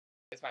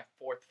It's my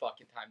fourth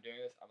fucking time doing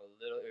this. I'm a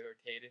little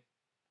irritated.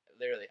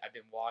 Literally, I've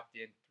been walked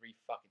in 3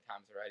 fucking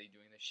times already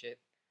doing this shit.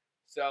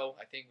 So,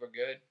 I think we're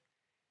good.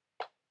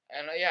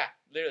 And yeah,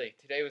 literally,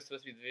 today was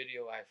supposed to be the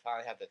video. I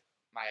finally had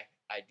my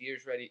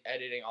ideas ready,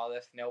 editing, all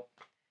this. Nope.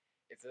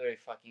 It's literally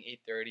fucking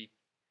 8:30.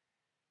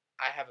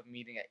 I have a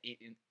meeting at 8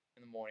 in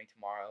the morning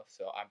tomorrow,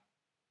 so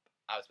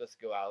I was supposed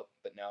to go out,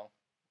 but no,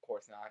 of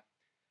course not.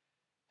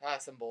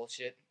 Some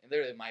bullshit. And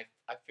literally,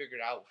 I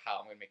figured out how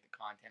I'm gonna make the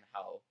content,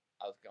 how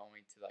I was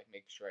going to like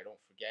make sure I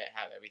don't forget,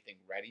 have everything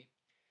ready.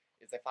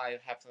 Is I finally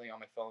have something on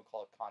my phone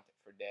called Content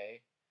for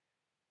Day.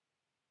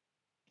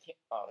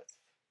 Oh, it's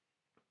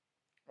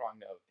wrong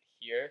note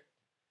here.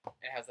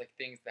 It has like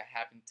things that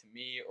happened to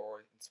me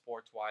or in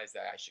sports wise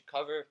that I should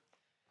cover.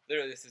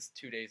 Literally, this is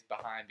 2 days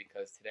behind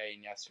because today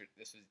and yesterday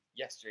this was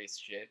yesterday's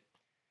shit.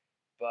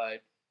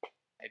 But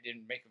I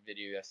didn't make a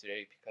video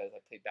yesterday because I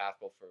played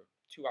basketball for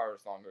 2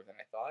 hours longer than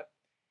I thought,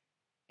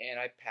 and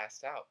I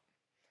passed out.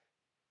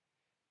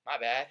 My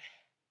bad.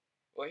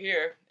 Well,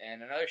 here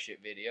and another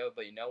shit video,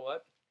 but you know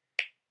what?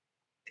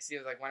 It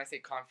seems like when I say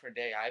conference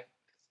day,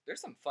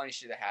 there's some funny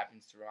shit that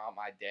happens throughout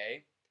my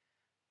day,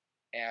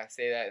 and I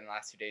say that in the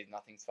last 2 days,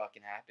 nothing's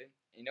fucking happened.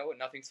 You know what?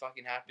 Nothing's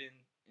fucking happened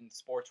in the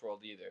sports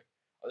world either,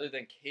 other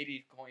than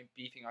Katie going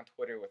beefing on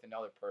Twitter with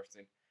another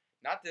person.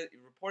 Not the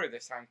reporter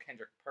this time,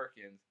 Kendrick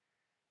Perkins.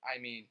 I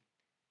mean,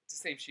 it's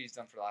the same she's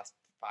done for the last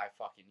 5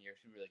 fucking years.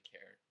 Who really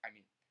cared? I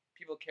mean,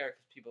 people care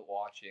because people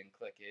watch it and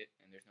click it,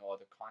 and there's no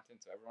other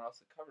content, so everyone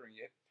else is covering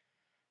it.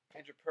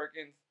 Kendrick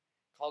Perkins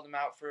called him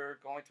out for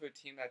going to a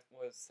team that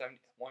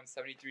won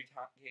 73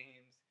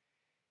 games.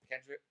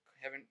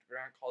 Kevin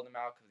Durant called him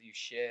out because you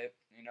shit.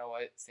 You know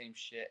what? Same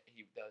shit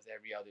he does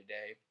every other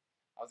day.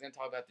 I was going to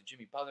talk about the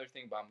Jimmy Butler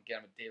thing, but I'm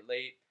getting him a day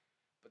late.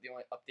 But the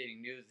only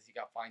updating news is he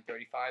got fined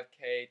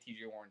 $35K,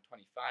 TJ Warren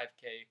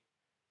 $25K.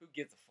 Who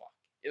gives a fuck?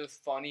 It was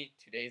funny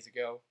 2 days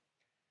ago.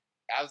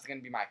 That was going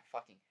to be my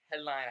fucking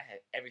headline. I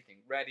had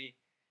everything ready.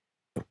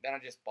 Then I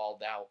just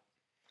balled out.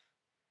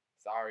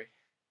 Sorry.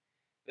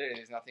 Literally,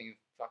 there's nothing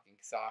fucking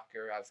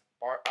soccer.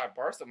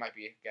 Barca might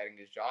be getting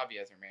his job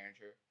as their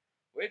manager.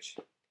 Which,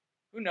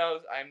 who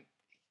knows?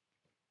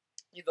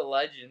 He's a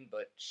legend,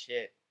 but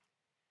shit.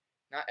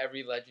 Not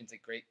every legend's a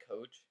great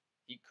coach.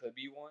 He could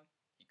be one.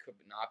 He could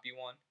not be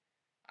one.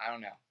 I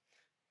don't know.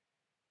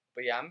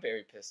 But yeah, I'm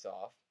very pissed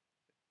off.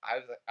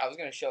 I was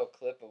gonna show a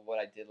clip of what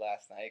I did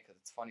last night because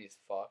it's funny as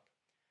fuck,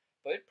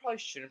 but it probably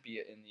shouldn't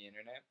be in the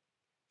internet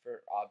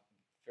for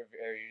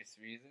various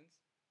reasons.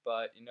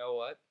 But you know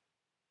what?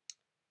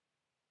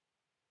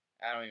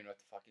 I don't even know what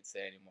to fucking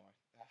say anymore.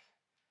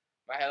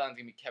 My headline's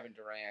gonna be Kevin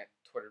Durant,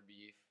 Twitter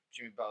beef,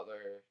 Jimmy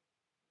Butler,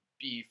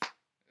 beef.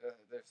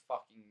 There's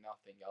fucking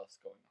nothing else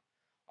going on.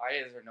 Why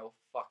is there no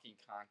fucking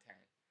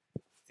content?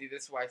 See,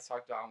 this is why I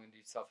talked about I'm gonna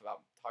do stuff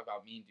about talk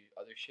about me and do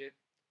other shit.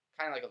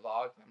 Kind of like a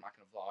vlog, but I'm not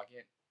gonna vlog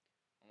it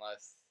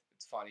unless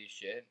it's funny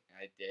shit,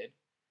 and I did.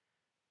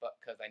 But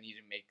because I need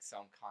to make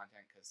some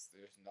content because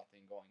there's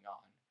nothing going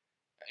on.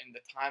 In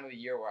the time of the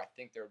year where I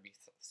think there would be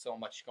so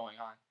much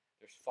going on,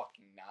 there's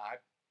fucking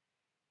not.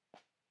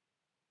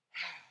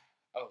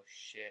 Oh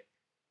shit.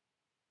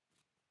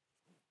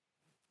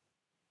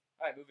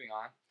 Alright, moving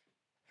on.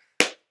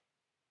 I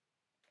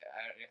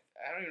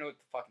don't even know what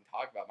to fucking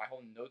talk about. My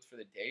whole notes for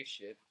the day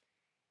shit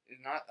is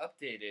not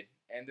updated,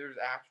 and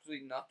there's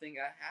absolutely nothing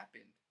that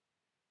happened.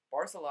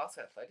 Barca lost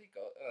to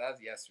Atletico. Oh, that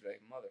was yesterday,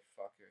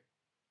 motherfucker.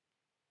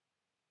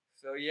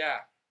 So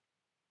yeah.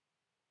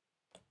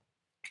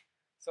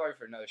 Sorry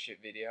for another shit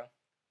video.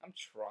 I'm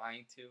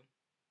trying to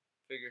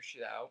figure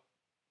shit out,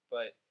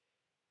 but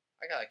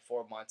I got like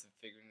 4 months of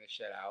figuring this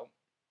shit out,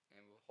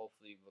 and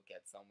hopefully we'll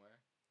get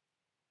somewhere.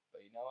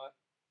 But you know what?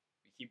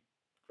 We keep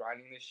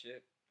grinding this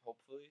shit,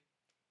 hopefully.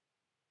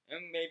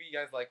 And maybe you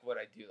guys like what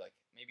I do. Like,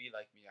 maybe you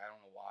like me. I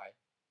don't know why.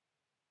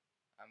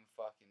 I'm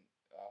fucking,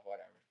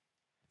 whatever.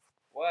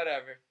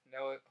 Whatever. You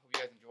know what? Hope you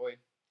guys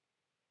enjoyed.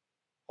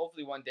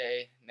 Hopefully one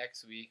day,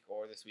 next week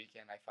or this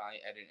weekend, I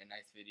finally edit a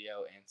nice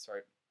video and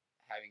start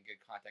having good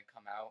content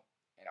come out,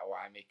 or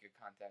I make good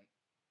content.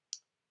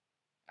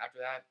 After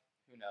that,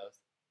 who knows?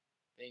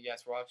 Thank you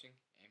guys for watching.